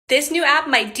This new app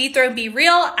might dethrone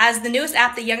BeReal as the newest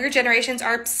app that younger generations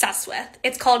are obsessed with.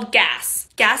 It's called Gas.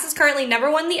 Gas is currently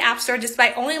 #1 in the App Store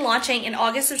despite only launching in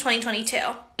August of 2022.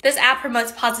 This app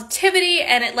promotes positivity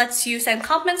and it lets you send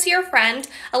compliments to your friend,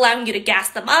 allowing you to gas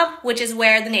them up, which is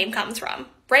where the name comes from.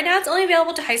 Right now, it's only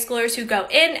available to high schoolers who go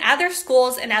in, add their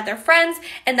schools, and add their friends,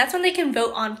 and that's when they can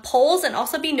vote on polls and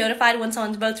also be notified when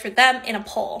someone votes for them in a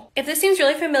poll. If this seems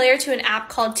really familiar to an app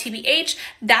called TBH,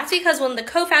 that's because one of the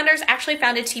co-founders actually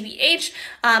founded TBH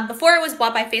before it was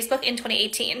bought by Facebook in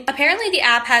 2018. Apparently, the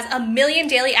app has 1 million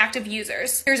daily active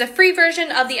users. There's a free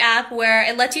version of the app where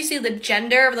it lets you see the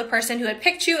gender of the person who had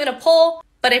picked you in a poll,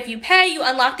 but if you pay, you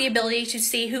unlock the ability to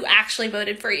see who actually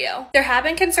voted for you. There have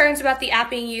been concerns about the app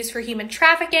being used for human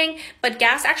trafficking, but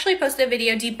Gas actually posted a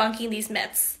video debunking these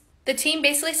myths. The team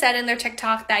basically said in their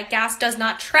TikTok that Gas does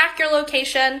not track your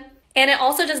location, and it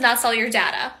also does not sell your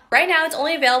data. Right now, it's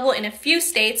only available in a few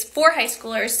states for high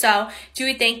schoolers, so do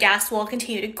we think Gas will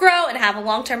continue to grow and have a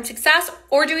long-term success,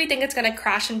 or do we think it's gonna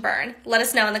crash and burn? Let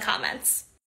us know in the comments.